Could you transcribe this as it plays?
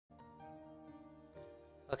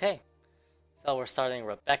Okay, so we're starting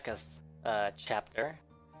Rebecca's chapter.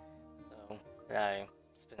 So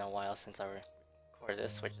it's been a while since I recorded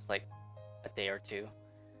this, which is like a day or two.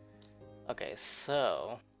 Okay,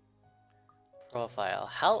 so profile.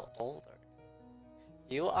 How old are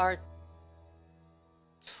you? You are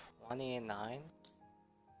 29?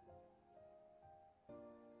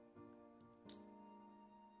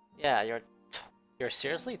 Yeah, you're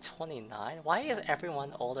seriously 29? Why is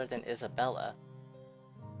everyone older than Isabella?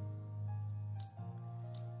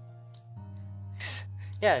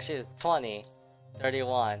 Yeah, she's 20,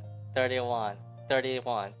 31, 31,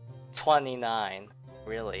 31, 29.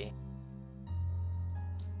 Really?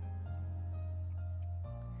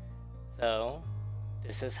 So,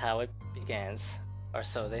 this is how it begins, or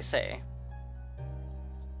so they say.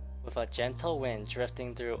 With a gentle wind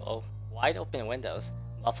drifting through wide open windows,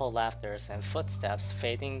 muffled laughters and footsteps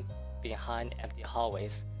fading behind empty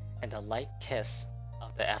hallways, and the light kiss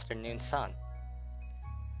of the afternoon sun.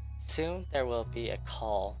 Soon there will be a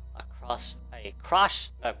call,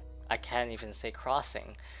 I can't even say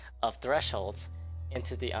crossing, of thresholds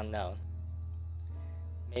into the unknown.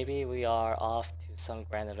 Maybe we are off to some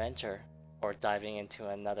grand adventure, or diving into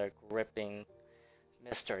another gripping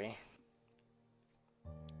mystery.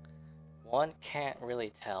 One can't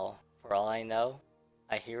really tell. For all I know,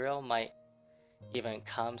 a hero might even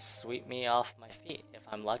come sweep me off my feet if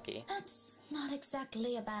I'm lucky. That's not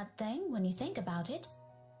exactly a bad thing when you think about it.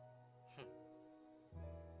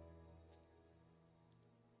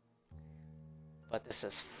 But this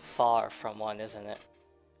is far from one, isn't it?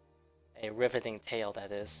 A riveting tale,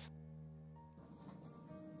 that is.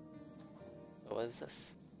 What is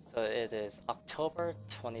this? So it is October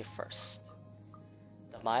 21st.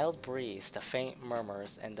 The mild breeze, the faint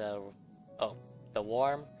murmurs, and the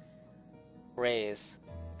warm rays,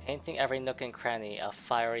 painting every nook and cranny a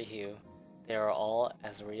fiery hue, they are all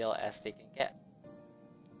as real as they can get.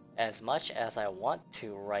 As much as I want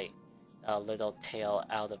to write a little tale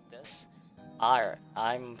out of this,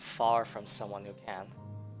 I'm far from someone who can.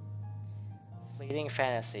 Fleeting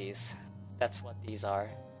fantasies, that's what these are.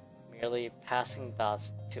 Merely passing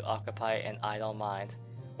thoughts to occupy an idle mind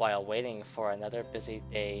while waiting for another busy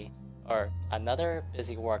day or another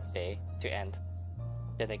busy work day to end.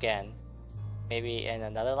 Then again, maybe in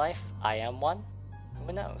another life I am one?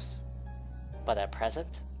 Who knows? But at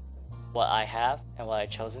present, what I have and what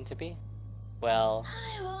I've chosen to be, well...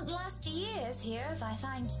 I won't last years here if I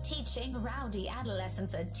find teaching rowdy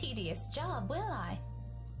adolescents a tedious job, will I?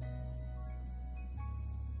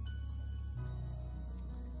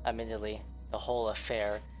 Admittedly, the whole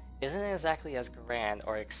affair isn't exactly as grand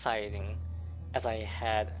or exciting as I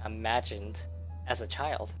had imagined as a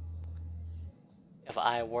child. If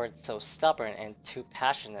I weren't so stubborn and too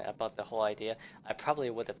passionate about the whole idea, I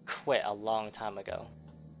probably would have quit a long time ago.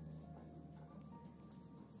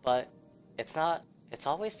 But it's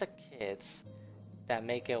always the kids that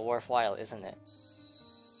make it worthwhile, isn't it?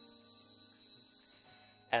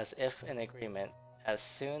 As if in agreement, as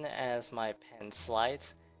soon as my pen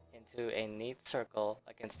slides into a neat circle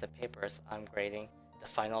against the papers I'm grading, the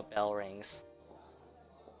final bell rings.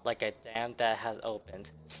 Like a dam that has opened,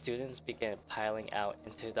 students begin piling out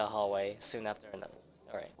into the hallway soon after another.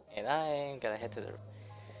 Alright, and I'm gonna head to the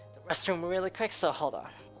restroom really quick, so hold on.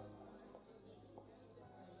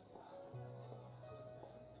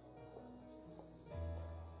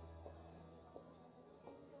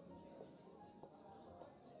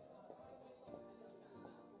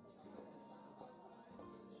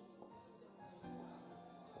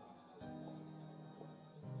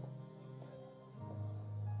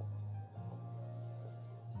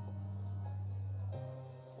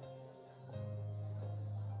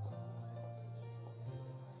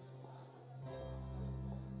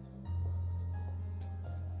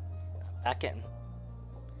 Back in.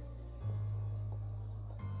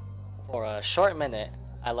 For a short minute,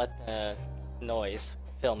 I let the noise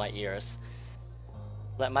fill my ears.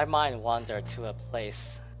 Let my mind wander to a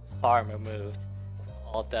place far removed from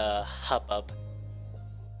all the hubbub.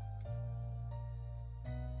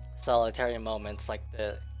 Solitary moments like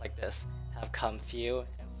this have come few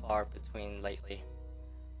and far between lately.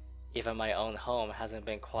 Even my own home hasn't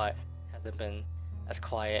been as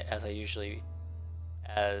quiet as usually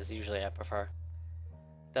I prefer.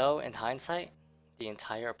 Though in hindsight, the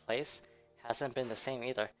entire place hasn't been the same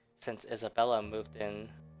either since Isabella moved in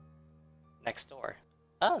next door.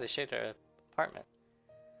 Oh, they shared her apartment.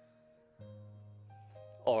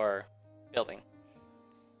 Or building.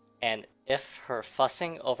 And if her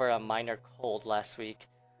fussing over a minor cold last week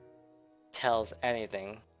tells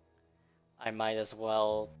anything, I might as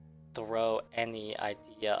well throw any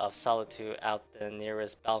idea of solitude out the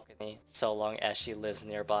nearest balcony so long as she lives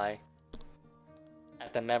nearby.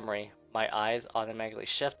 At the memory, my eyes automatically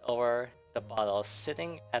shift over the bottle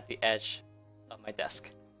sitting at the edge of my desk.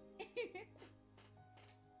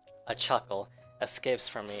 A chuckle escapes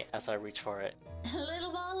from me as I reach for it. A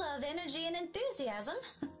little ball of energy and enthusiasm.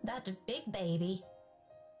 That big baby.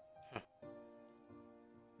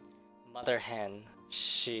 Mother Hen,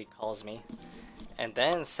 she calls me, and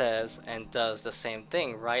then says and does the same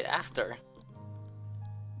thing right after.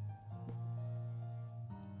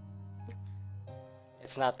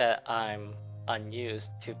 It's not that I'm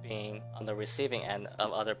unused to being on the receiving end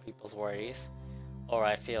of other people's worries, or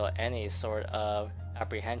I feel any sort of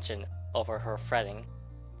apprehension over her fretting.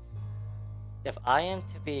 If I am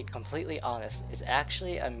to be completely honest, it's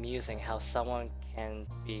actually amusing how someone can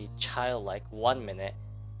be childlike one minute,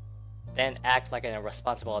 then act like an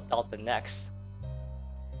irresponsible adult the next.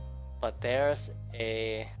 But there's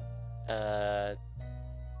a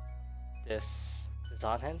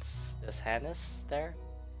dissonance there,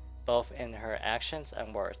 both in her actions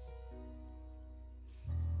and words.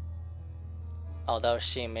 Although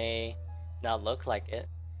she may not look like it,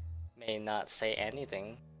 may not say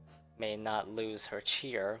anything, may not lose her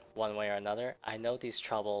cheer one way or another, I know these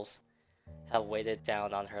troubles have weighted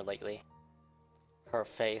down on her lately. Her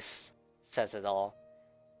face says it all.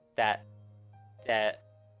 That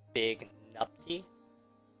big nupty.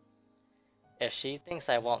 If she thinks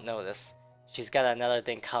I won't notice, she's got another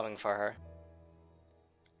thing coming for her.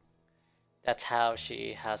 That's how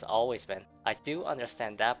she has always been. I do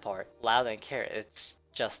understand that part, loud and clear. It's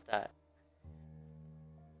just that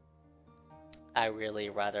I really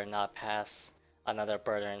rather not pass another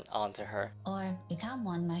burden on to her. Or become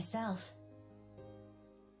one myself.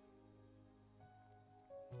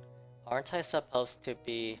 Aren't I supposed to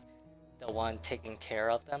be the one taking care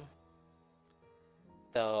of them?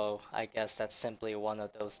 Though I guess that's simply one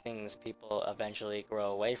of those things people eventually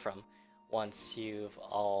grow away from once you've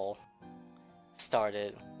all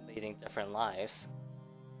started leading different lives.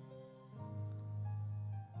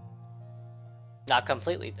 Not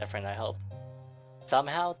completely different, I hope.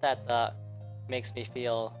 Somehow that thought makes me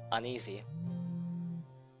feel uneasy.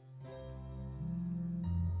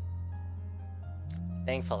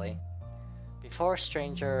 Thankfully, before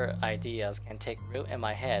stranger ideas can take root in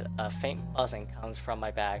my head, a faint buzzing comes from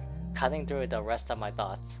my bag, cutting through the rest of my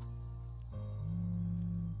thoughts.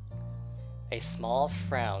 A small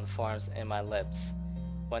frown forms in my lips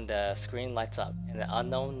when the screen lights up and an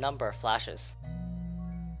unknown number flashes.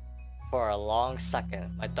 For a long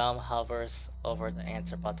second, my thumb hovers over the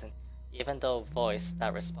answer button, even though voice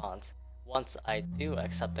that responds, once I do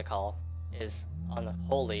accept the call, is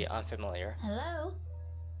wholly unfamiliar. Hello?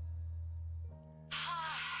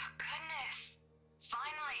 Goodness.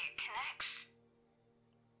 Finally it connects.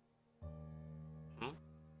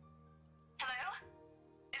 Hello?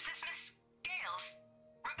 Is this Miss Gales?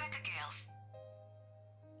 Rebecca Gales?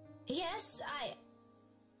 Yes,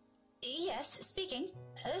 Yes, speaking.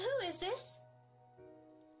 Who is this?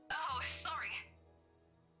 Oh, sorry.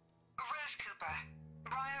 Rose Cooper,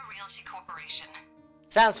 Briar Realty Corporation.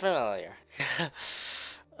 Sounds familiar.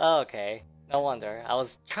 Okay, no wonder. I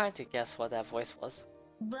was trying to guess what that voice was.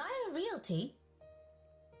 Briar Realty?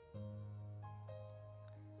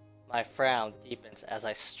 My frown deepens as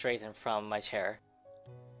I straighten from my chair.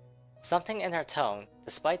 Something in her tone,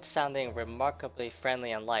 despite sounding remarkably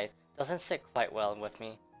friendly and light, doesn't sit quite well with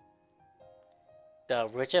me. The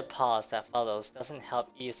rigid pause that follows doesn't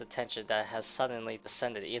help ease the tension that has suddenly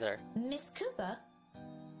descended either. Miss Cooper?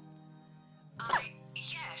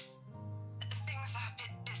 Yes. Things are a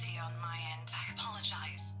bit busy on my end. I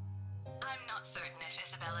apologize. I'm not certain if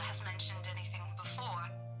Isabella has mentioned anything before,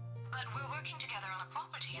 but we're working together on a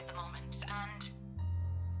property at the moment, and...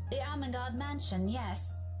 The Armengard Mansion,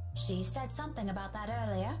 yes. She said something about that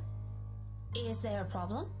earlier. Is there a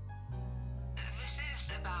problem? This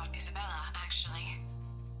is about Isabella, actually.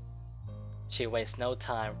 She wastes no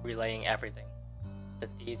time relaying everything. The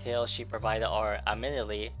details she provided are,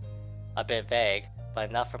 admittedly, a bit vague, but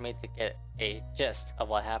enough for me to get a gist of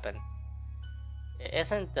what happened. It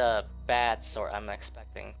isn't the bad sort I'm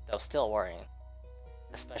expecting, though still worrying.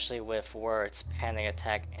 Especially with words panic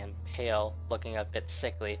attack and pale looking a bit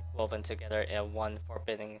sickly woven together in one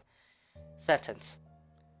forbidding sentence.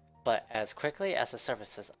 But as quickly as it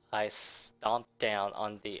surfaces, I stomp down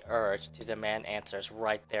on the urge to demand answers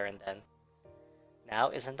right there and then. Now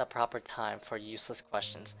isn't the proper time for useless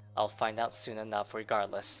questions. I'll find out soon enough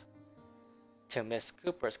regardless. To Miss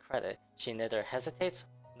Cooper's credit, she neither hesitates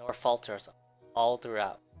nor falters all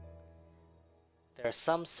throughout. There's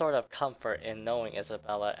some sort of comfort in knowing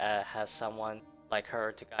Isabella has someone like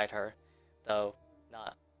her to guide her, though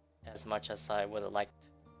not as much as I would have liked.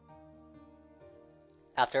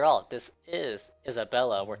 After all, this is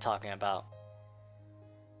Isabella we're talking about.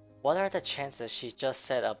 What are the chances she just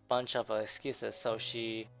said a bunch of excuses so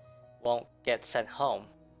she won't get sent home?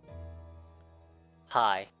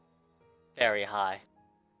 High. Very high.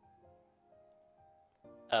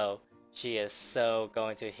 Oh, she is so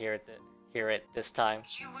going to hear it this time.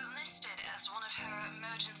 You were listed as one of her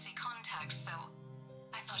emergency contacts, so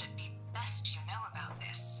I thought it'd be best you know about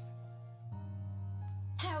this.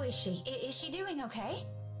 How is she? Is she doing okay?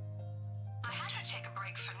 I had her take a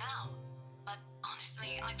break for now, but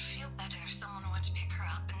honestly, I'd feel better if someone were to pick her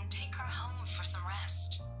up and take her home for some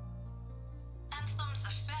rest. Anthem's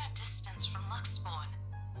a fair distance from Luxborn.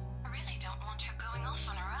 I really don't want her going off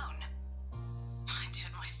on her own. I'd do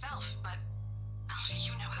it myself, but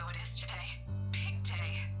you know how it is today. Big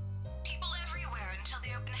day. People everywhere until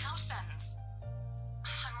the open house ends.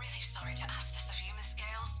 I'm really sorry to ask this of you, Miss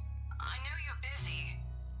Gales. I know you're busy.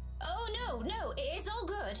 Oh, no, it's all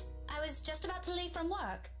good. I was just about to leave from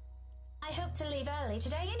work. I hope to leave early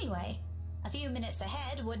today anyway. A few minutes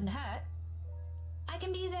ahead wouldn't hurt. I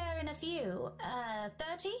can be there in a few,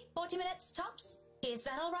 30, 40 minutes tops. Is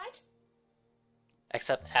that all right?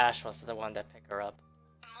 Except Ash was the one that picked her up.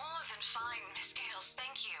 More than fine, Miss Gales,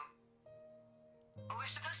 thank you. We're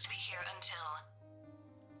supposed to be here until...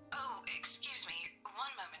 Oh, excuse me,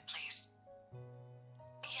 one moment, please.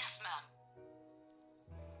 Yes, ma'am.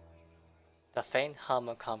 The faint hum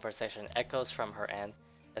of conversation echoes from her end.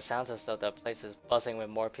 It sounds as though the place is buzzing with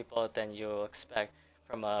more people than you'll expect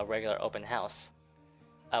from a regular open house.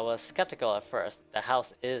 I was skeptical at first. The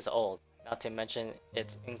house is old, not to mention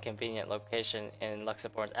its inconvenient location in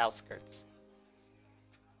Luxembourg's outskirts.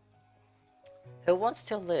 Who wants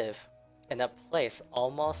to live in a place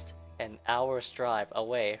almost an hour's drive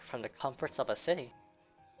away from the comforts of a city?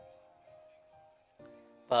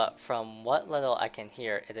 But from what little I can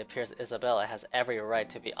hear, it appears Isabella has every right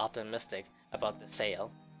to be optimistic about the sale.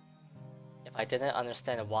 If I didn't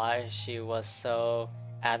understand why she was so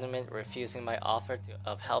adamant refusing my offer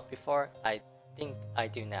of help before, I think I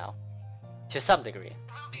do now. To some degree.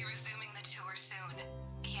 We'll be resuming the tour soon.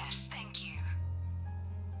 Yes, thank you.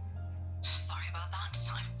 Sorry about that.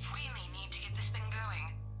 I really need to get this thing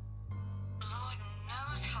going. Lord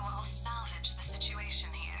knows how I'll salvage the situation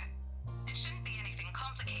here. It shouldn't be anything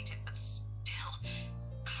complicated, but still,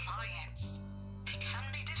 clients. It can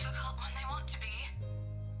be difficult when they want to be.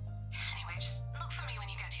 Anyway, just look for me when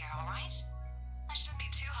you get here, alright? I shouldn't be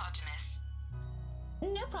too hard to miss.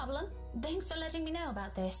 No problem. Thanks for letting me know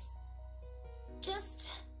about this.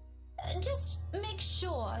 Just make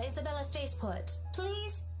sure Isabella stays put,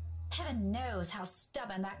 please. Heaven knows how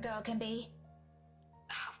stubborn that girl can be.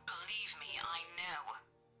 Oh, believe me, I know.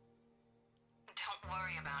 Don't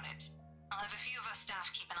worry about it. I'll have a few of our staff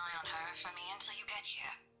keep an eye on her for me until you get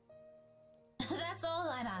here. That's all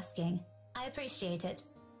I'm asking. I appreciate it.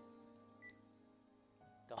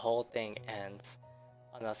 The whole thing ends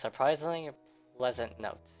on a surprisingly pleasant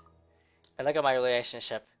note. And look at my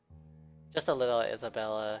relationship. Just a little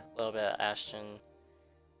Isabella, a little bit of Ashton.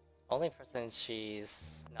 Only person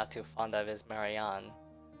she's not too fond of is Marianne.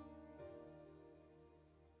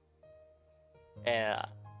 And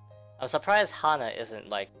I'm surprised Hana isn't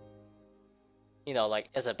like, you know, like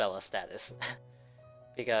Isabella status.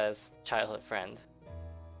 Because childhood friend,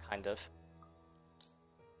 kind of.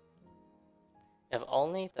 If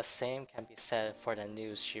only the same can be said for the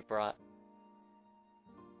news she brought.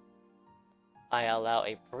 I allow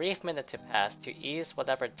a brief minute to pass to ease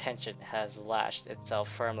whatever tension has lashed itself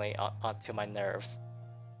firmly onto my nerves.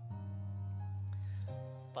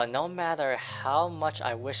 But no matter how much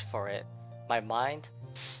I wish for it, my mind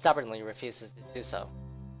stubbornly refuses to do so.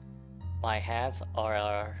 My hands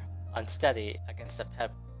are unsteady against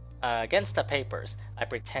the papers I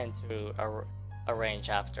pretend to arrange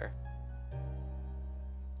after.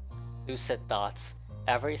 Lucid thoughts,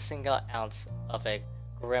 every single ounce of it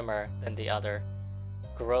grimmer than the other,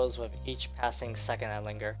 grows with each passing second I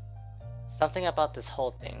linger. Something about this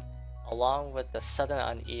whole thing, along with the sudden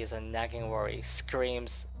unease and nagging worry,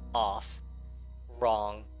 screams off.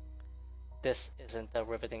 Wrong. This isn't the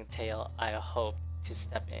riveting tale I hoped to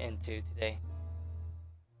step into today.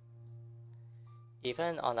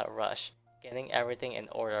 Even on a rush, getting everything in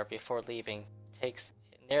order before leaving takes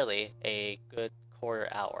nearly a good quarter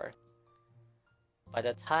hour. By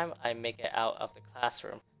the time I make it out of the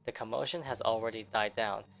classroom, the commotion has already died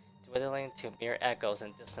down, dwindling to mere echoes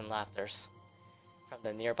and distant laughters. From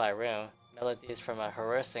the nearby room, melodies from a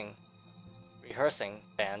rehearsing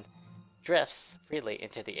band drifts freely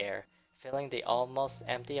into the air, filling the almost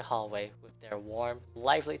empty hallway with their warm,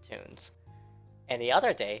 lively tunes. Any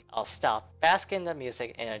other day, I'll stop, bask in the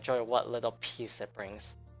music, and enjoy what little peace it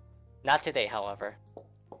brings. Not today, however.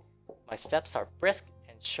 My steps are brisk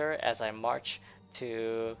and sure as I march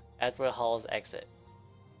to Edward Hall's exit.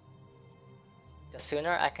 The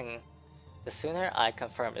sooner I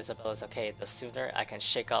confirm Isabella's okay, the sooner I can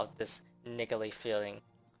shake off this niggly feeling.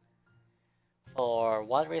 For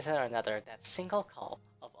one reason or another, that single call,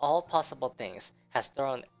 of all possible things, has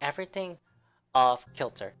thrown everything off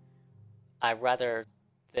kilter. I'd rather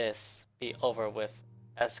this be over with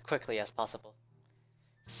as quickly as possible.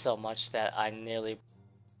 So much that I nearly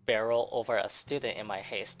barrel over a student in my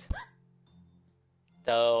haste.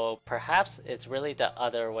 Though perhaps it's really the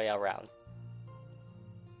other way around.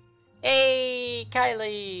 Hey,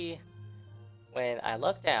 Kylie! When I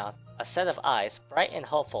look down, a set of eyes, bright and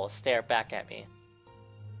hopeful, stare back at me.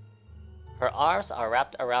 Her arms are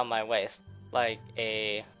wrapped around my waist like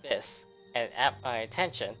a fist, and at my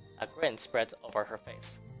attention, a grin spreads over her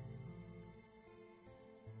face.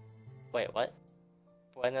 Wait, what?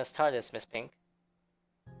 Buenas tardes, Miss Pink.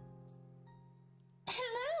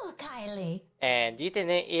 Hello, Kylie. And you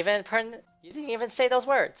didn't even say those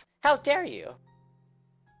words. How dare you?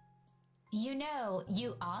 You know,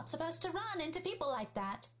 you aren't supposed to run into people like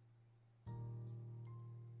that.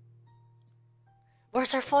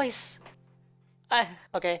 Where's her voice?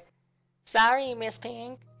 Okay. Sorry, Miss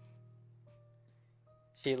Pink.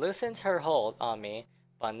 She loosens her hold on me,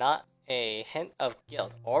 but not a hint of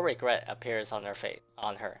guilt or regret appears on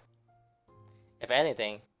her. If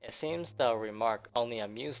anything, it seems the remark only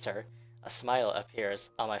amused her. A smile appears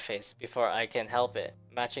on my face before I can help it,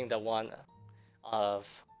 matching the one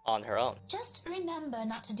on her own. Just remember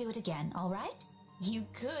not to do it again, alright? You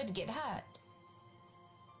could get hurt.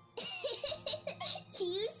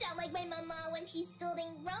 You sound like my mama when she's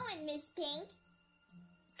scolding Rowan, Miss Pink.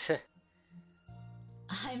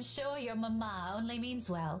 I'm sure your mama only means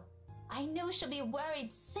well. I know she'll be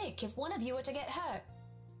worried sick if one of you were to get hurt.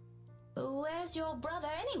 Where's your brother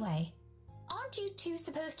anyway? Aren't you two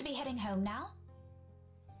supposed to be heading home now?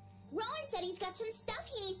 Rowan said he's got some stuff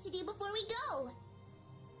he needs to do before we go.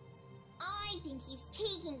 I think he's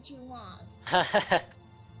taking too long.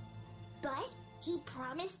 But he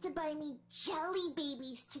promised to buy me jelly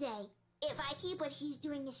babies today if I keep what he's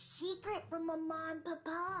doing a secret from Mama and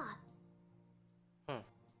Papa.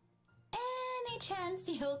 Any chance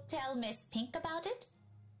you'll tell Miss Pink about it?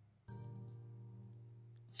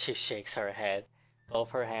 She shakes her head,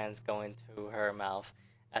 both her hands going to her mouth,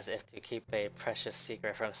 as if to keep a precious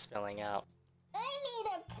secret from spilling out. I made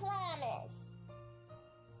a promise.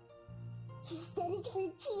 He said it's for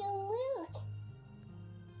Tia Luke.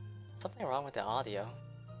 Something wrong with the audio.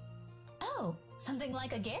 Oh, something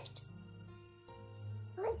like a gift?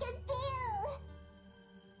 Like a deal.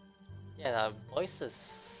 Yeah, the voice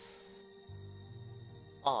is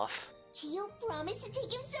off. Tio promised to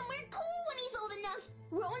take him somewhere cool when he's old enough.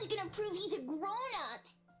 Rowan's gonna prove he's a grown-up.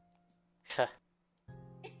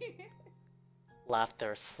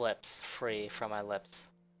 Laughter slips free from my lips.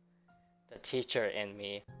 The teacher in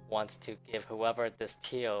me wants to give whoever this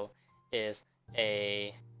Tio is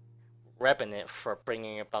a reprimand for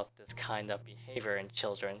bringing about this kind of behavior in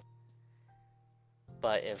children.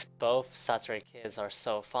 But if both Satsuri kids are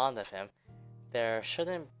so fond of him, there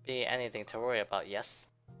shouldn't be anything to worry about, yes?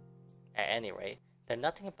 At any rate, they're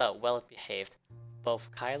nothing but well-behaved,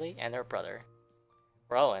 both Kylie and her brother.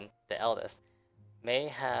 Rowan, the eldest, may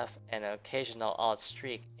have an occasional odd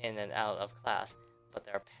streak in and out of class, but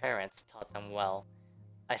their parents taught them well.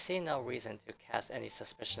 I see no reason to cast any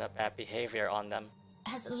suspicion of bad behavior on them.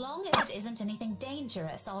 As long as it isn't anything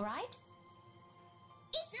dangerous, alright?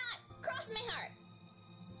 It's not! Cross my heart!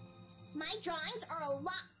 My drawings are a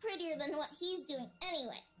lot prettier than what he's doing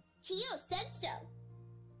anyway. Tio said so.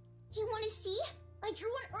 Do you want to see? I drew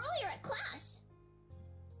one earlier at class.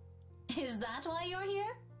 Is that why you're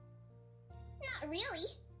here? Not really.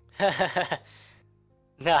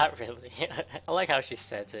 Not really. I like how she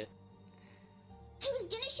says it. I was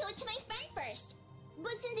gonna show it to my friend first.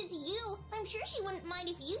 But since it's you, I'm sure she wouldn't mind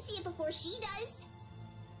if you see it before she does.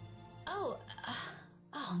 Oh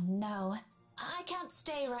no. I can't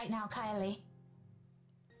stay right now, Kylie.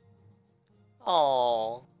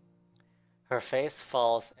 Oh. Her face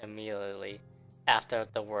falls immediately after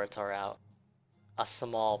the words are out. A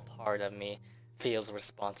small part of me feels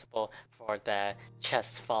responsible for that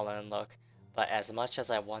chest-fallen look, but as much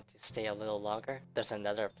as I want to stay a little longer, there's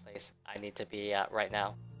another place I need to be at right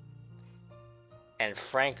now. And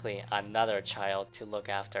frankly, another child to look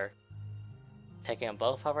after. Taking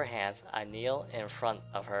both of her hands, I kneel in front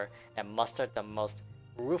of her and muster the most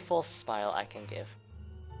rueful smile I can give.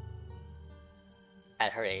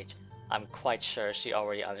 At her age, I'm quite sure she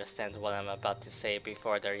already understands what I'm about to say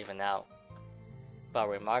before they're even out. But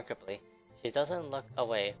remarkably, she doesn't look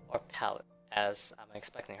away or pout as I'm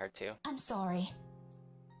expecting her to. I'm sorry.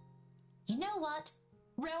 You know what?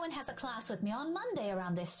 Rowan has a class with me on Monday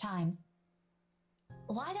around this time.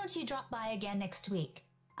 Why don't you drop by again next week?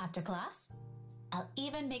 After class? I'll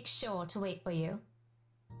even make sure to wait for you.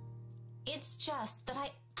 It's just that I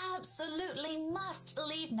absolutely must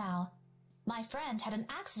leave now. My friend had an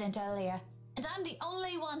accident earlier, and I'm the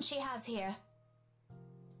only one she has here.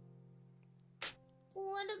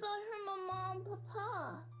 What about her mama and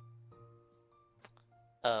papa?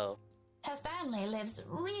 Oh. Her family lives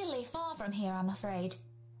really far from here, I'm afraid.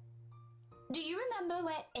 Do you remember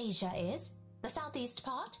where Asia is? The southeast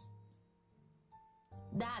part?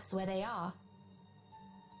 That's where they are.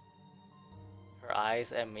 Her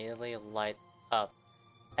eyes immediately light up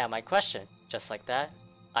at my question. Just like that,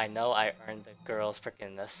 I know I earned the girl's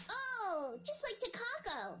forgiveness. Oh, just like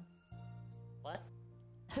Takako. What?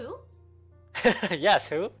 Who? Yes,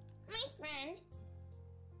 who? My friend.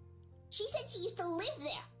 She said she used to live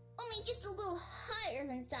there, only just a little higher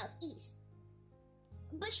than southeast.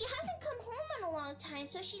 But she hasn't come home in a long time,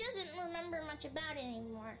 so she doesn't remember much about it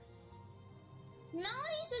anymore.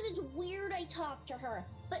 Melody says it's weird I talked to her,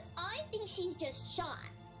 but I think she's just shy.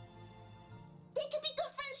 They could be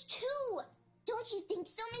good friends too! Don't you think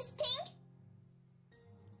so, Miss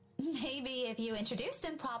Pink? Maybe if you introduce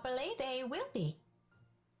them properly, they will be.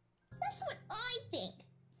 That's what I think.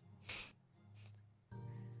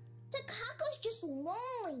 Takako's just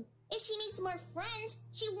lonely. If she makes more friends,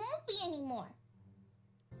 she won't be anymore.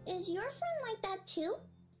 Is your friend like that too?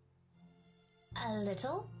 A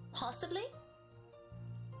little, possibly.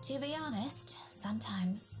 To be honest,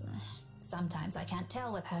 sometimes I can't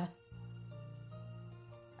tell with her.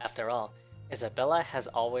 After all, Isabella has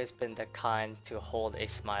always been the kind to hold a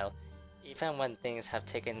smile, even when things have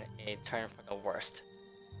taken a turn for the worst.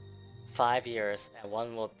 5 years, and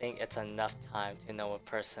one will think it's enough time to know a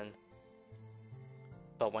person.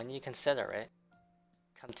 But when you consider it,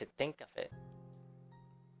 come to think of it,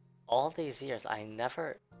 all these years I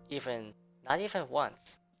never even, not even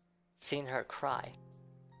once, seen her cry.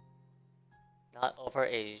 Not over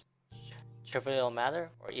a trivial matter,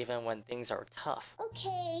 or even when things are tough.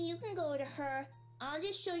 Okay, you can go to her. I'll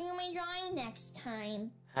just show you my drawing next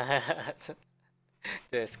time.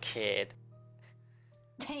 This kid.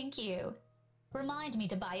 Thank you. Remind me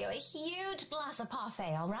to buy you a huge glass of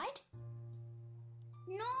parfait, alright?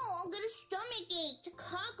 No, I'll get a stomachache.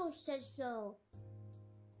 Takako says so.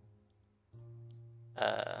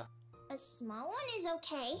 A small one is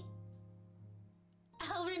okay.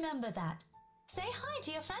 I'll remember that. Say hi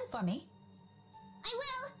to your friend for me. I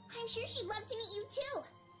will. I'm sure she'd love to meet you too.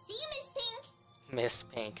 See you, Miss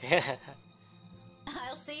Pink. Miss Pink.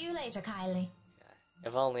 I'll see you later, Kylie.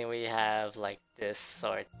 If only we have like this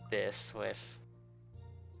or this with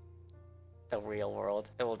the real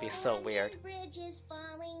world. It will be so weird. Bridges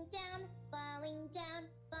falling down, falling down,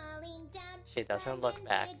 falling down. She doesn't look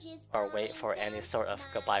back or wait for any sort of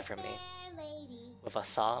goodbye from me. With a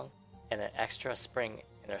song and an extra spring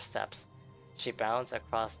in her steps, she bounds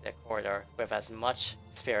across the corridor with as much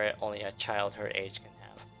spirit only a child her age can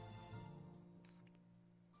have.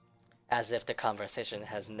 As if the conversation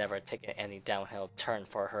has never taken any downhill turn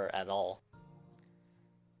for her at all.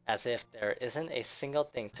 As if there isn't a single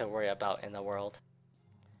thing to worry about in the world.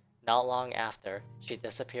 Not long after, she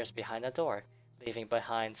disappears behind a door, leaving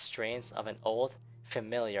behind strains of an old,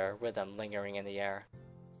 familiar rhythm lingering in the air.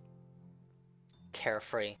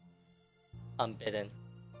 Carefree, unbidden,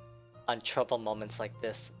 untroubled moments like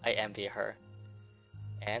this, I envy her.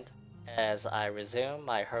 And, as I resume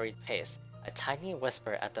my hurried pace, a tiny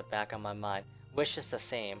whisper at the back of my mind wishes the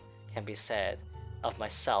same can be said of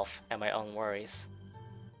myself and my own worries.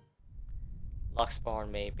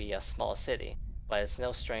 Luxbourne may be a small city, but it's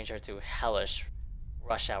no stranger to hellish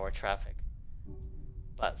rush hour traffic.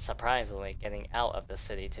 But surprisingly, getting out of the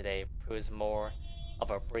city today proves more of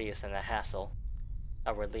a breeze than a hassle.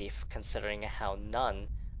 A relief considering how none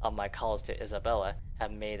of my calls to Isabella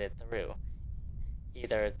have made it through.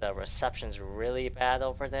 Either the reception's really bad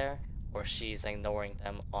over there, or she's ignoring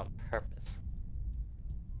them on purpose.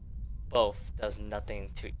 Both does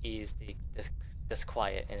nothing to ease the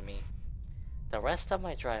disquiet in me. The rest of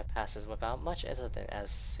my drive passes without much incident as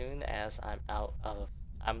soon as I'm out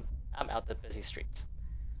the busy streets.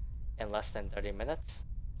 In less than 30 minutes,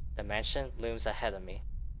 the mansion looms ahead of me.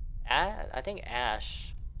 I think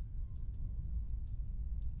Ash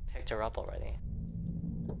picked her up already.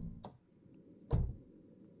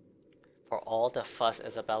 For all the fuss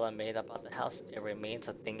Isabella made about the house, it remains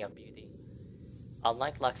a thing of beauty.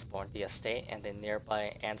 Unlike Luxborn, the estate and the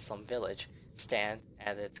nearby Anselm village stand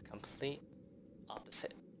at its complete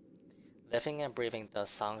opposite. Living and breathing the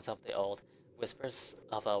songs of the old, whispers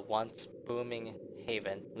of a once booming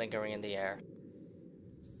haven lingering in the air.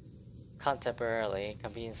 Contemporarily,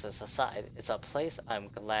 conveniences aside, it's a place I'm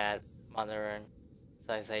glad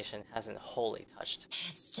modernization hasn't wholly touched.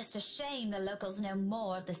 It's just a shame the locals know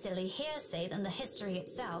more of the silly hearsay than the history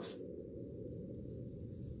itself.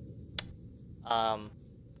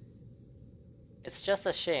 It's just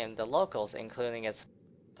a shame the locals, including its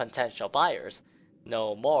potential buyers,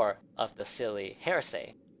 know more of the silly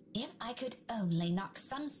hearsay. If I could only knock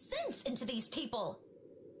some sense into these people!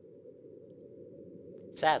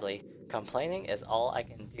 Sadly, complaining is all I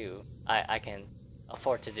can do. I can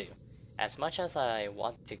afford to do. As much as I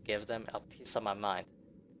want to give them a piece of my mind,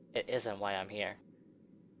 it isn't why I'm here.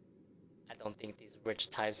 I don't think these rich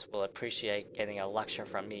types will appreciate getting a lecture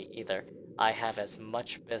from me either. I have as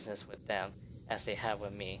much business with them as they have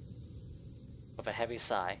with me. With a heavy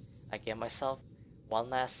sigh, I give myself one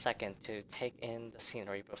last second to take in the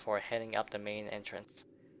scenery before heading up the main entrance.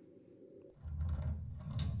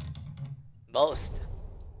 Most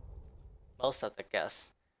of the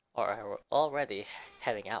guests are already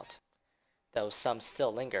heading out. Though some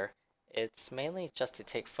still linger, it's mainly just to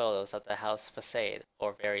take photos of the house facade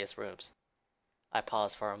or various rooms. I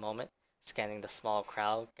pause for a moment, scanning the small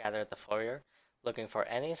crowd gathered at the foyer, looking for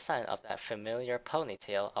any sign of that familiar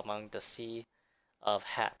ponytail among the sea of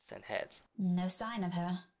hats and heads. No sign of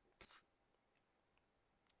her.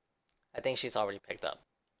 I think she's already picked up.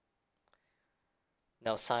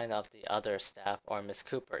 No sign of the other staff or Miss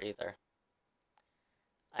Cooper either.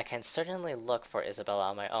 I can certainly look for Isabella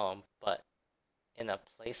on my own, but in a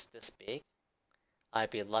place this big, I'd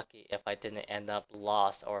be lucky if I didn't end up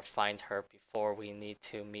lost or find her before we need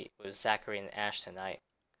to meet with Zachary and Ash tonight.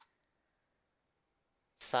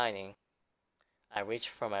 Signing, I reach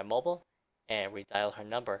for my mobile and redial her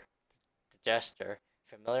number. The gesture,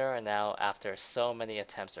 familiar now after so many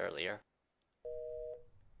attempts earlier.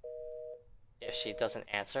 If she doesn't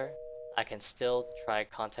answer, I can still try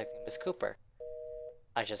contacting Miss Cooper.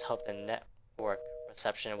 I just hope the network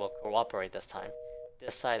reception will cooperate this time.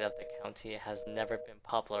 This side of the county has never been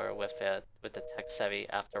popular with the tech-savvy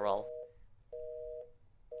after all.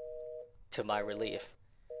 To my relief,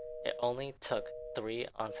 it only took 3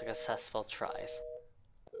 unsuccessful tries.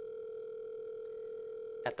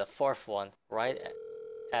 At the 4th one, right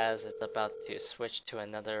as it's about to switch to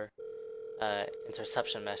another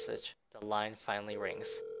interception message, the line finally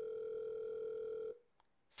rings.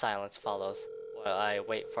 Silence follows while I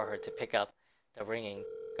wait for her to pick up, the ringing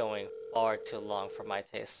going far too long for my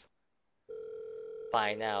taste.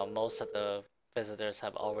 By now, most of the visitors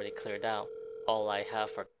have already cleared out. All I have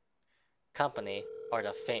for company are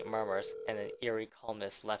the faint murmurs and an eerie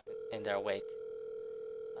calmness left in their wake.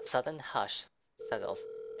 A sudden hush settles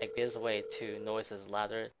and gives way to noises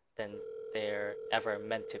louder than they're ever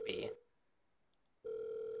meant to be.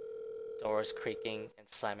 Doors creaking and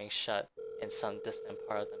slamming shut in some distant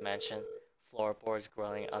part of the mansion, floorboards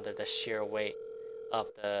groaning under the sheer weight of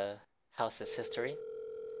the house's history.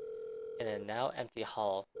 In a now empty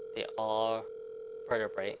hall, they all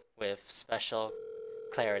vertebrate with special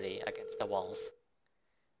clarity against the walls.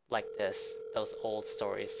 Like this, those old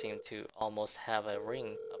stories seem to almost have a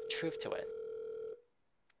ring of truth to it.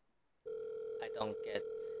 I don't get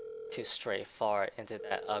to stray far into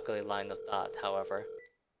that ugly line of thought, however.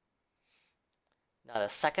 Not a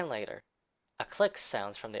second later, a click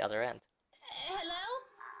sounds from the other end. Hello?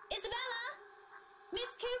 Isabella?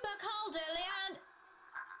 Miss Cooper called earlier and...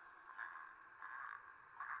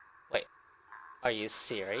 Wait, are you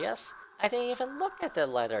serious? I didn't even look at the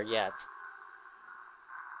letter yet.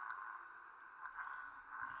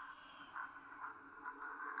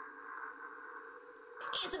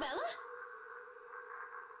 Isabella?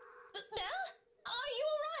 Belle? Are you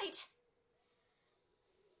alright?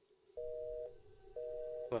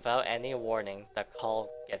 Without any warning, the call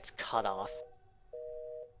gets cut off.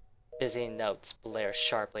 Busy notes blare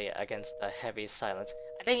sharply against the heavy silence.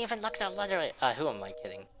 I didn't even look at the letter. Who am I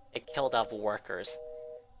kidding? It killed off workers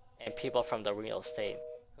and people from the real estate.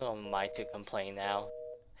 Who am I to complain now?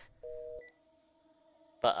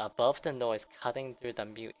 But above the noise cutting through the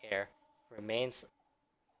mute air remains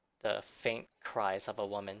the faint cries of a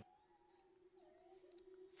woman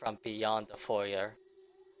from beyond the foyer.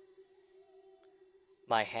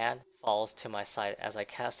 My hand falls to my side as I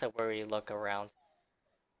cast a weary look around,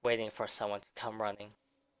 waiting for someone to come running.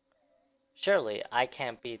 Surely I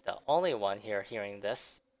can't be the only one here hearing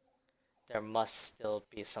this. there must still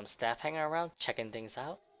be some staff hanging around checking things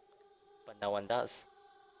out, but no one does.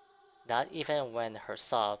 Not even when her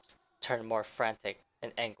sobs turn more frantic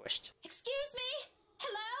and anguished. Excuse me?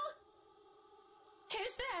 Hello?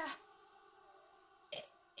 Who's there?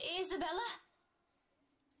 Isabella?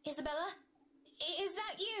 Isabella? Is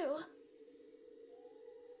that you?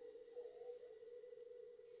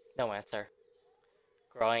 No answer.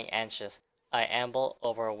 Growing anxious, I amble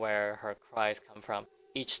over where her cries come from,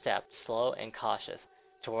 each step slow and cautious,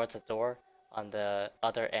 towards the door on the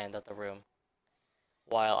other end of the room.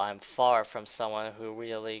 While I'm far from someone who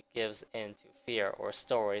really gives in to fear or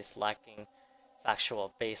stories lacking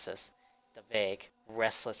factual basis, the vague,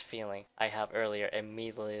 restless feeling I have earlier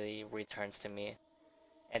immediately returns to me,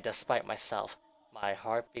 and despite myself, my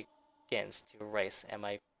heart begins to race and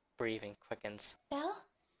my breathing quickens. Belle?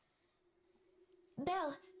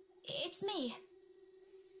 Belle, it's me.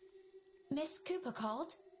 Miss Cooper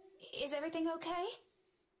called. Is everything okay?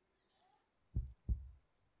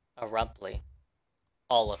 Abruptly,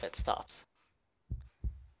 all of it stops.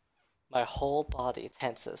 My whole body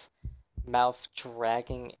tenses, mouth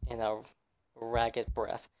dragging in a ragged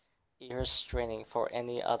breath, ears straining for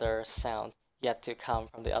any other sound yet to come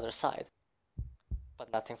from the other side.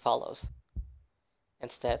 But nothing follows.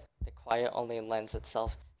 Instead, the quiet only lends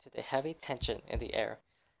itself to the heavy tension in the air,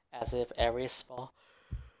 as if every small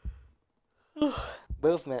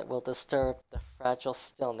movement will disturb the fragile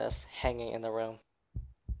stillness hanging in the room.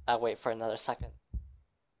 I wait for another second.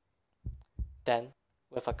 Then,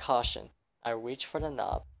 with a caution, I reach for the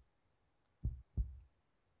knob.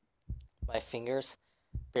 My fingers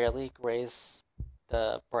barely graze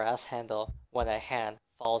the brass handle when a hand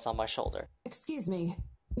falls on my shoulder. Excuse me,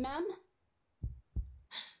 ma'am?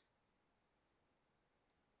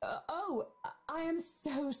 I am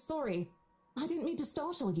so sorry. I didn't mean to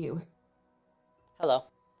startle you. Hello,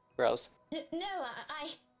 Rose. No,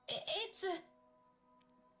 it's a...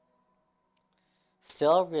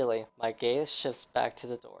 Still reeling, my gaze shifts back to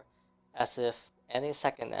the door, as if any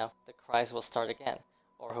second now the cries will start again,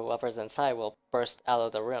 or whoever's inside will burst out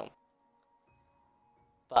of the room.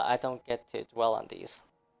 But I don't get to dwell on these.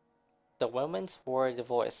 The woman's worried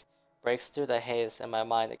voice breaks through the haze in my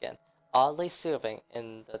mind again, oddly soothing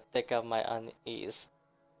in the thick of my unease.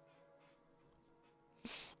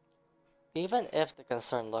 Even if the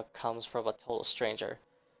concerned look comes from a total stranger,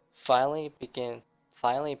 finally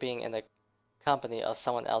being in the company of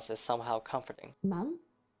someone else is somehow comforting. Ma'am?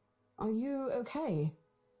 Are you okay?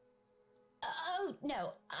 Oh,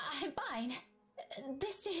 no, I'm fine.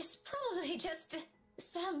 This is probably just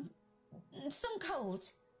some cold.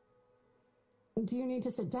 Do you need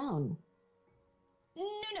to sit down?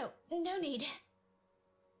 No need.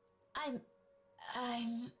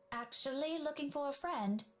 I'm actually looking for a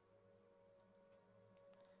friend.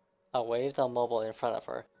 I waved a mobile in front of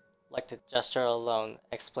her, like the gesture alone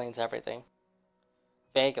explains everything.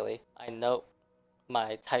 Vaguely, I note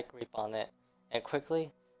my tight grip on it and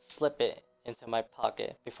quickly slip it into my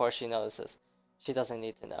pocket before she notices. She doesn't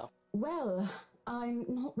need to know. Well, I'm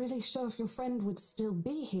not really sure if your friend would still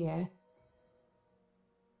be here.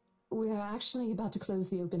 We're actually about to close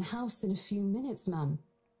the open house in a few minutes, ma'am.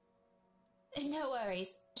 No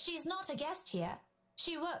worries. She's not a guest here.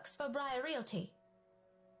 She works for Briar Realty.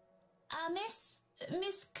 Miss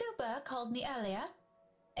Cooper called me earlier.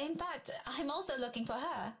 In fact, I'm also looking for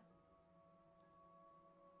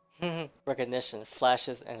her. Recognition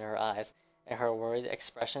flashes in her eyes, and her worried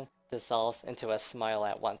expression dissolves into a smile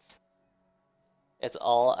at once. It's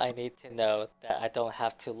all I need to know that I don't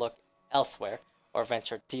have to look elsewhere or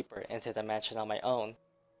venture deeper into the mansion on my own.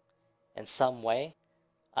 In some way,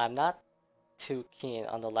 I'm not too keen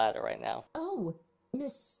on the latter right now. Oh,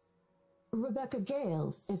 Miss Rebecca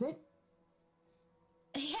Gales, is it?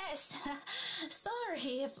 Yes.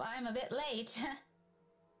 Sorry if I'm a bit late.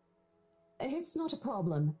 It's not a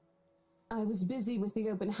problem. I was busy with the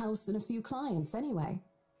open house and a few clients anyway.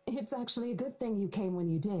 It's actually a good thing you came when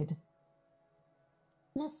you did.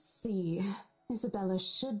 Let's see. Isabella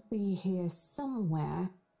should be here somewhere.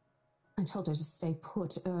 I told her to stay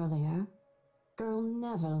put earlier. Girl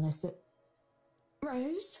never listen.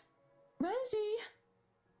 Rose? Rosie?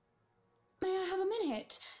 May I have a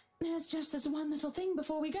minute? There's just this one little thing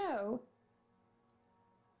before we go.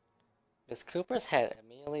 Miss Cooper's head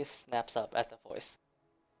immediately snaps up at the voice.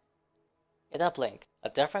 In a blink, a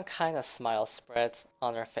different kind of smile spreads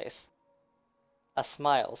on her face. A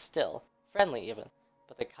smile, still, friendly even,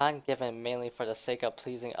 but the kind given mainly for the sake of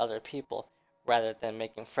pleasing other people rather than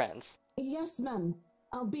making friends. Yes, ma'am.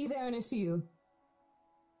 I'll be there in a few.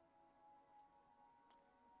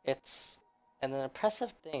 It's an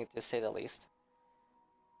impressive thing to say the least.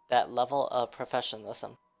 that level of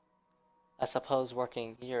professionalism. I suppose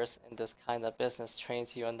working years in this kind of business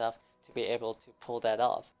trains you enough to be able to pull that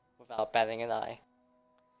off without batting an eye.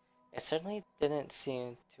 It certainly didn't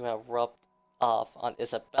seem to have rubbed off on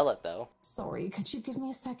Isabella, though. Sorry, could you give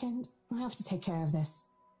me a second? I have to take care of this.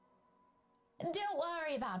 Don't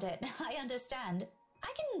worry about it. I understand. I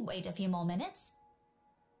can wait a few more minutes.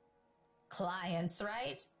 Clients,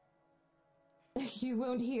 right? You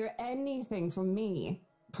won't hear anything from me.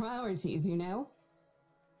 Priorities, you know?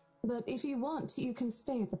 But if you want, you can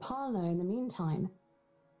stay at the parlor in the meantime.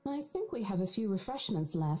 I think we have a few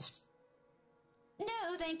refreshments left.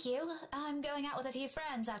 No, thank you. I'm going out with a few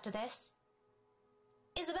friends after this.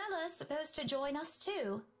 Isabella's supposed to join us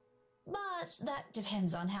too. But that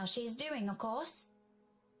depends on how she's doing, of course.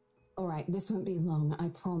 Alright, this won't be long, I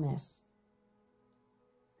promise.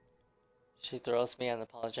 She throws me an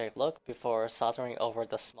apologetic look before sauntering over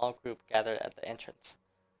the small group gathered at the entrance.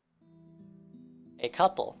 A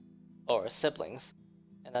couple, or siblings,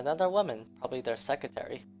 and another woman, probably their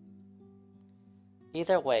secretary.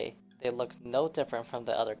 Either way, they look no different from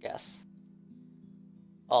the other guests.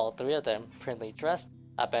 All three of them prettily dressed,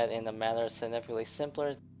 I bet in a manner significantly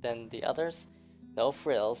simpler than the others, no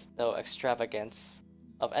frills, no extravagance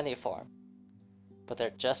of any form. But their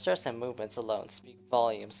gestures and movements alone speak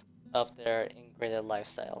volumes of their ingrained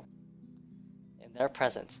lifestyle. In their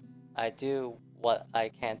presence, I do what I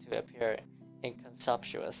can to appear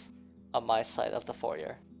inconspicuous on my side of the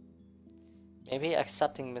foyer. Maybe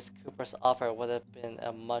accepting Miss Cooper's offer would have been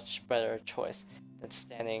a much better choice than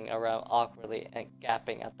standing around awkwardly and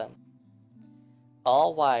gaping at them.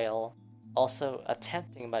 All while also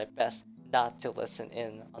attempting my best not to listen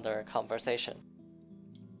in on their conversation.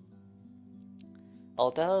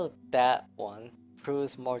 Although that one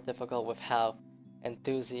proves more difficult with how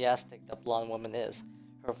enthusiastic the blonde woman is,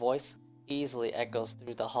 her voice easily echoes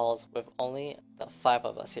through the halls with only the 5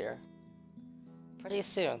 of us here. Pretty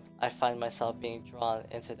soon, I find myself being drawn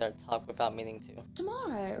into their talk without meaning to.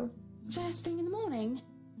 Tomorrow? First thing in the morning?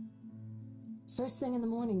 First thing in the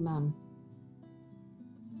morning, ma'am.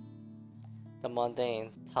 The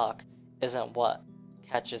mundane talk isn't what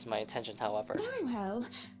catches my attention, however. Very well.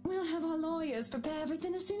 We'll have our lawyers prepare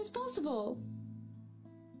everything as soon as possible.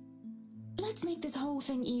 Let's make this whole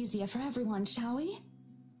thing easier for everyone, shall we?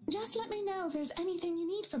 Just let me know if there's anything you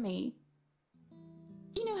need from me.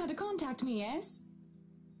 You know how to contact me, yes?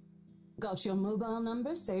 Got your mobile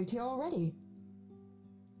number saved here already.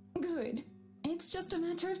 Good. It's just a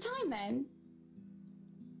matter of time then.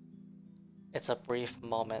 It's a brief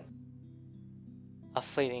moment. A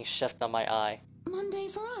fleeting shift on my eye. Monday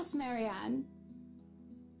for us, Marianne.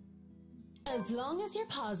 As long as you're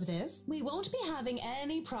positive, we won't be having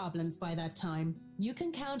any problems by that time. You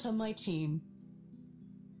can count on my team.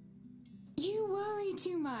 You worry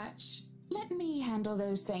too much. Let me handle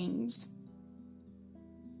those things.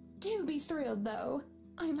 Do be thrilled, though.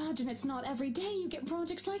 I imagine it's not every day you get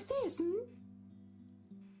projects like this,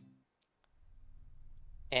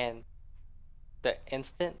 And the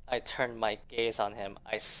instant I turn my gaze on him,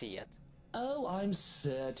 I see it. Oh, I'm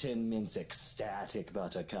certain Mint's ecstatic,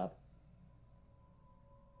 Buttercup.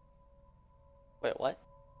 Wait, what?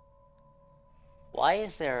 Why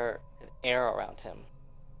is there an air around him?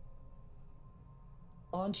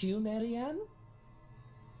 Aren't you, Marianne?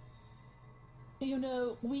 You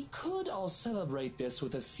know, we could all celebrate this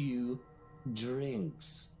with a few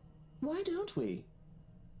drinks. Why don't we?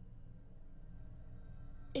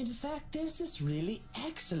 In fact, there's this really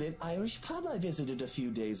excellent Irish pub I visited a few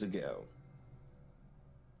days ago.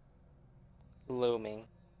 Looming,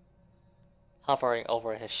 hovering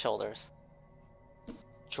over his shoulders,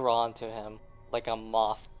 drawn to him like a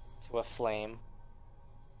moth to a flame.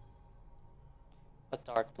 A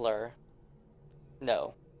dark blur.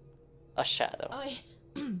 No, a shadow.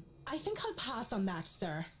 I think I'll pass on that,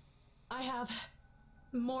 sir. I have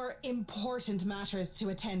more important matters to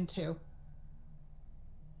attend to.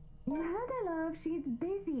 You heard her, love. She's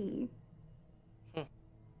busy.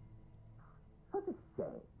 Such a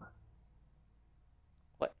shame.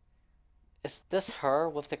 What? Is this her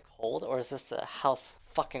with the cold, or is this the house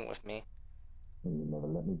fucking with me? You never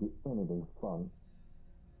let me do anything fun.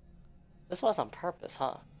 This was on purpose,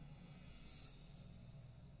 huh?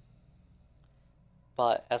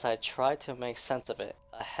 But as I try to make sense of it,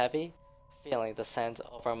 a heavy feeling descends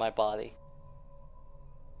over my body.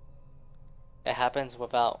 It happens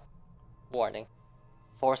without warning,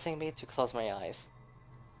 forcing me to close my eyes.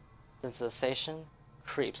 The sensation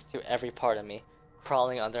creeps to every part of me,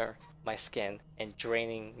 crawling under my skin and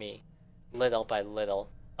draining me, little by little,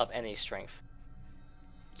 of any strength.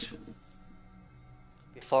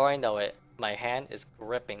 Before I know it, My hand is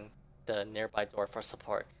gripping the nearby door for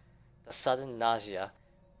support. The sudden nausea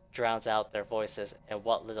drowns out their voices and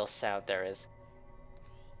what little sound there is.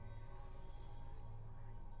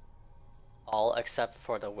 All except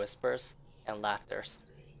for the whispers and laughters.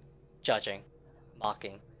 Judging,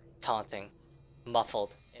 mocking, taunting,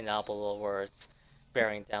 muffled, inaudible words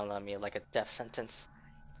bearing down on me like a death sentence.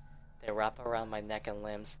 They wrap around my neck and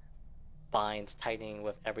limbs, binds tightening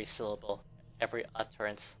with every syllable, every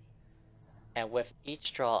utterance. And with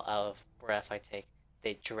each draw of breath I take,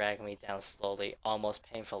 they drag me down slowly, almost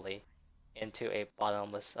painfully, into a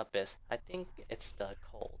bottomless abyss. I think it's the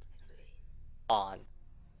cold. On,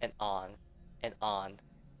 and on, and on,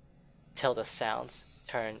 till the sounds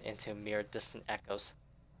turn into mere distant echoes.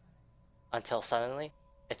 Until suddenly,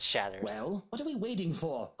 it shatters. Well, what are we waiting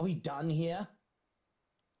for? Are we done here?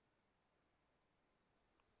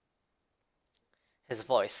 His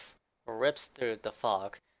voice rips through the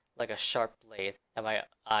fog like a sharp blade, and my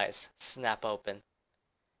eyes snap open.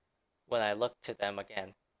 When I look to them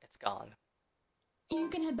again, it's gone. You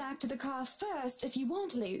can head back to the car first if you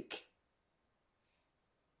want, Luke.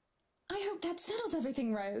 I hope that settles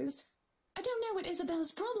everything, Rose. I don't know what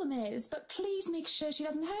Isabel's problem is, but please make sure she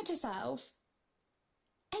doesn't hurt herself.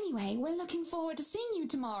 Anyway, we're looking forward to seeing you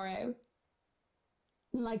tomorrow.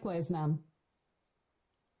 Likewise, ma'am.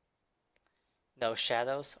 No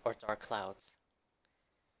shadows or dark clouds.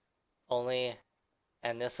 Only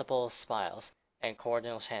municipal smiles and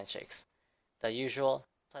cordial handshakes. The usual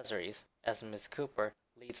pleasantries as Miss Cooper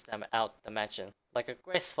leads them out the mansion like a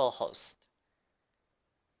graceful host.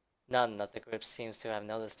 None of the group seems to have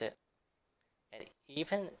noticed it. And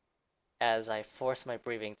even as I force my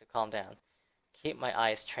breathing to calm down, keep my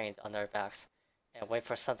eyes trained on their backs, and wait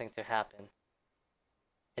for something to happen,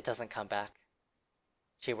 it doesn't come back.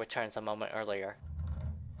 She returns a moment earlier.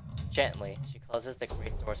 Gently, she closes the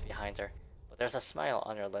great doors behind her, but there's a smile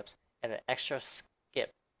on her lips and an extra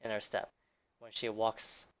skip in her step when she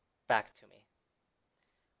walks back to me.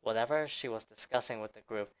 Whatever she was discussing with the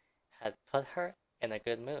group had put her in a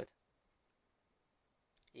good mood.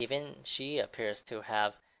 Even she appears to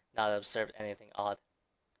have not observed anything odd.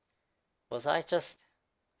 Was I just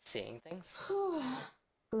seeing things?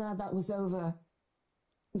 Glad that was over.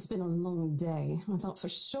 It's been a long day. I thought for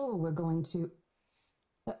sure we're going to...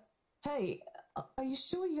 hey, are you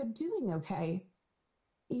sure you're doing okay?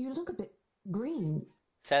 You look a bit green.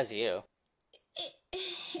 Says you.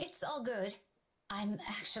 It's all good. I'm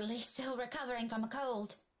actually still recovering from a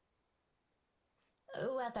cold.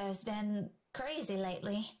 Weather's been crazy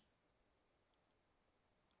lately.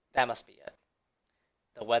 That must be it.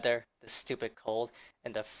 The weather, the stupid cold,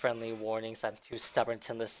 and the friendly warnings I'm too stubborn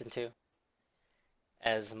to listen to.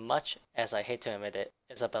 As much as I hate to admit it,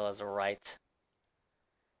 Isabella's right.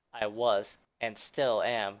 I was, and still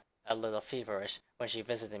am, a little feverish when she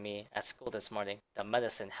visited me at school this morning. The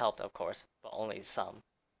medicine helped, of course, but only some.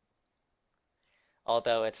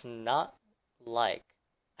 Although it's not like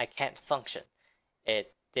I can't function,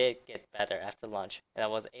 it did get better after lunch, and I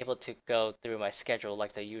was able to go through my schedule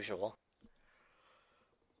like the usual.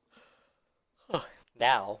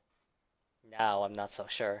 Now I'm not so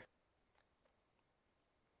sure.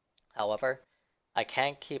 However, I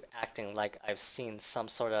can't keep acting like I've seen some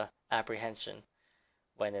sort of apprehension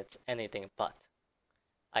when it's anything but.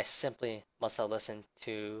 I simply must have listened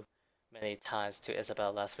too many times to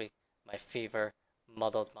Isabel last week. My fever,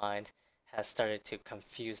 muddled mind has started to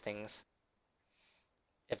confuse things.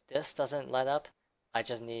 If this doesn't let up, I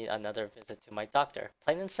just need another visit to my doctor,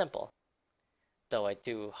 plain and simple. Though I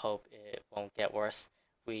do hope it won't get worse.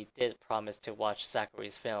 We did promise to watch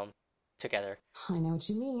Zachary's film together. I know what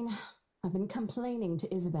you mean. I've been complaining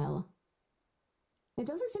to Isabel. It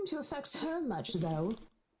doesn't seem to affect her much, though.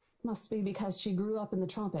 Must be because she grew up in the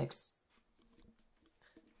tropics.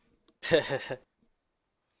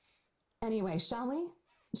 Anyway, shall we?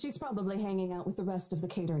 She's probably hanging out with the rest of the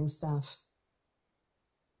catering staff.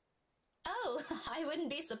 Oh, I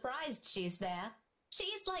wouldn't be surprised she's there.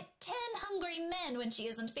 She's like 10 hungry men when she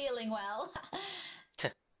isn't feeling well.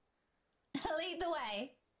 Lead the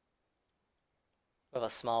way. With a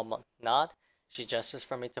small nod, she gestures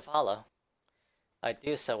for me to follow. I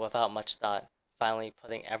do so without much thought, finally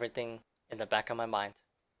putting everything in the back of my mind.